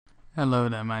Hello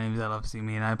there, my name is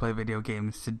Lfcme and I play video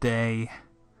games. Today,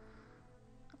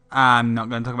 I'm not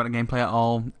going to talk about the gameplay at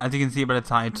all. As you can see by the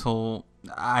title,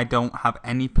 I don't have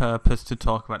any purpose to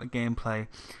talk about the gameplay.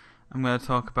 I'm going to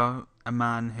talk about a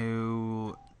man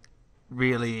who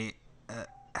really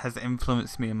has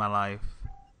influenced me in my life.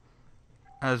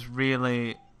 Has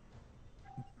really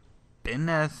been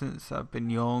there since I've been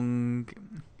young,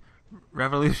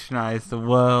 revolutionized the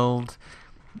world,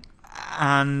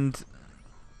 and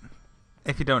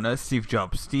if you don't know, Steve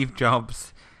Jobs. Steve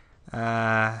Jobs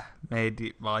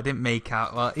made, well, I didn't make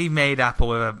out, well, he made Apple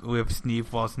with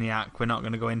Steve Wozniak. We're not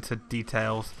going to go into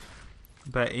details,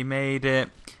 but he made it.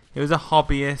 He was a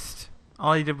hobbyist.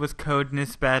 All he did was code in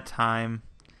his spare time.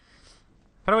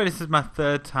 By the way, this is my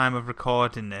third time of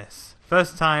recording this.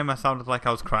 First time I sounded like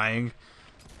I was crying.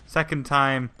 Second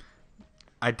time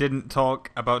I didn't talk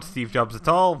about Steve Jobs at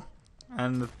all.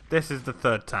 And this is the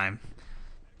third time.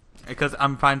 Because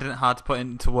I'm finding it hard to put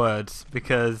into words,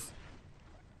 because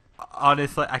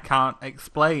honestly I can't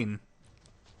explain.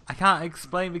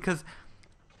 Because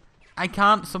I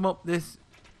can't sum up this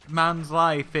man's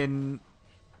life in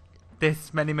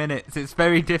this many minutes. It's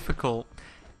very difficult.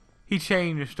 He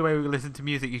changed the way we listen to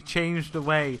music. He changed the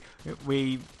way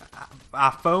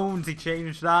our phones, he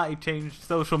changed that. He changed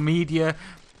social media.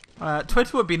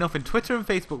 Twitter would be nothing. Twitter and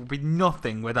Facebook would be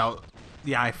nothing without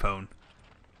the iPhone.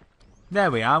 There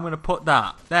we are, I'm going to put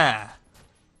that there.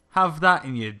 Have that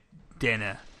in your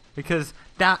dinner. Because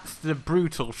that's the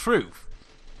brutal truth.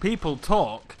 People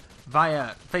talk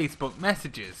via Facebook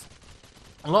messages.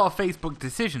 A lot of Facebook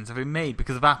decisions have been made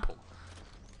because of Apple.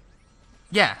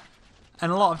 Yeah. And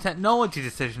a lot of technology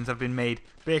decisions have been made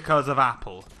because of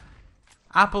Apple.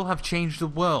 Apple have changed the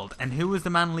world. And who was the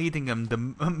man leading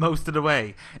them most of the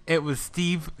way? It was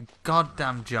Steve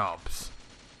goddamn Jobs.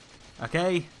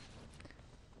 Okay?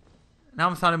 Now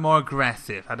I'm sounding more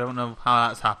aggressive. I don't know how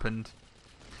that's happened.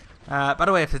 By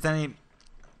the way, if there's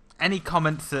any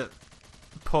comments that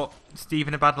put Steve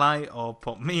in a bad light or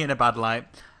put me in a bad light,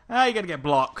 you're going to get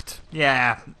blocked.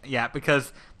 Yeah,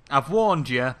 because I've warned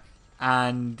you,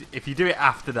 and if you do it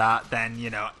after that, then, you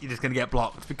know, you're just going to get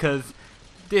blocked, because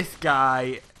this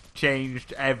guy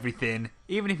changed everything.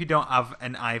 Even if you don't have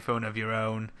an iPhone of your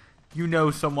own, you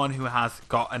know someone who has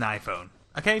got an iPhone.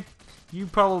 Okay? You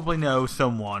probably know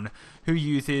someone who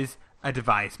uses a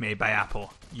device made by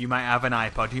Apple. You might have an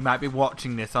iPod. You might be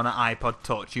watching this on an iPod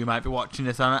Touch. You might be watching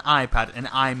this on an iPad, an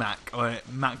iMac, or a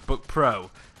MacBook Pro.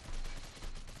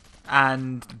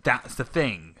 And that's the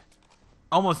thing.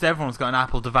 Almost everyone's got an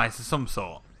Apple device of some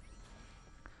sort.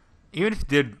 Even if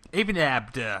they did,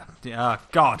 oh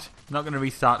God, I'm not going to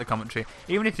restart the commentary.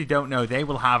 Even if they don't know, they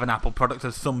will have an Apple product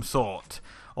of some sort,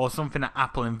 or something that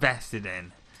Apple invested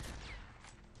in.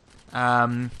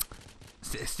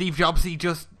 Steve Jobs, he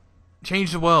just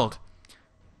changed the world.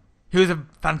 He was a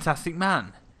fantastic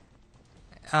man.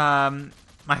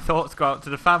 My thoughts go out to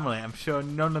the family. I'm sure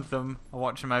none of them are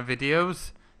watching my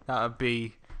videos. That would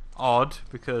be odd,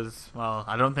 because, well,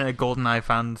 I don't think they're Goldeneye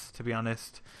fans, to be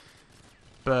honest.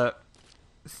 But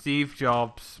Steve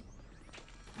Jobs,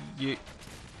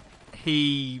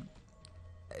 he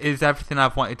is everything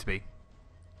I've wanted to be.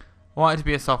 I wanted to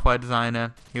be a software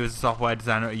designer. He was a software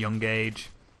designer at a young age.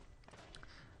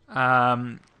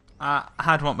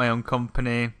 I'd want my own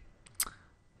company.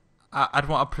 I'd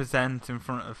want to present in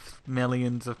front of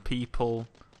millions of people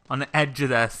on the edge of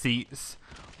their seats,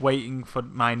 waiting for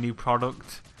my new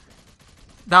product.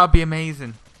 That would be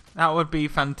amazing. That would be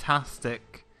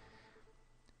fantastic.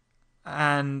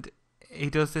 And he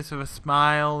does this with a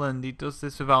smile, and he does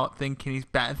this without thinking he's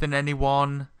better than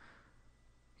anyone.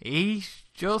 He's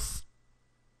just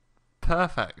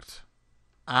perfect.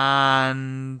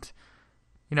 And,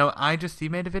 you know, he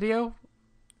made a video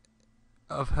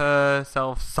of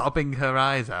herself sobbing her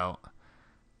eyes out.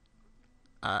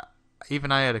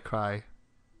 Even I had a cry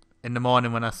in the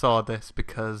morning when I saw this,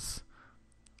 because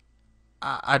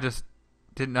I just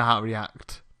didn't know how to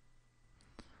react.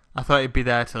 I thought he'd be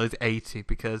there till he's 80,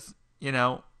 because, you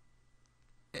know,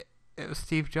 it was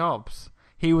Steve Jobs.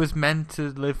 He was meant to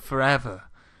live forever.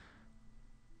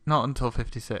 Not until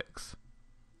 56.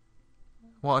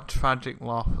 What a tragic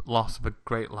loss of a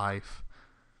great life.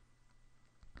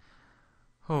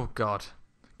 Oh God,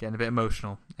 getting a bit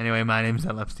emotional. Anyway, my name's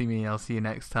Lfcme. I'll see you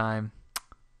next time.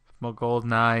 More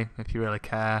Goldeneye, if you really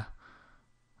care.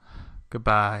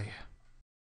 Goodbye.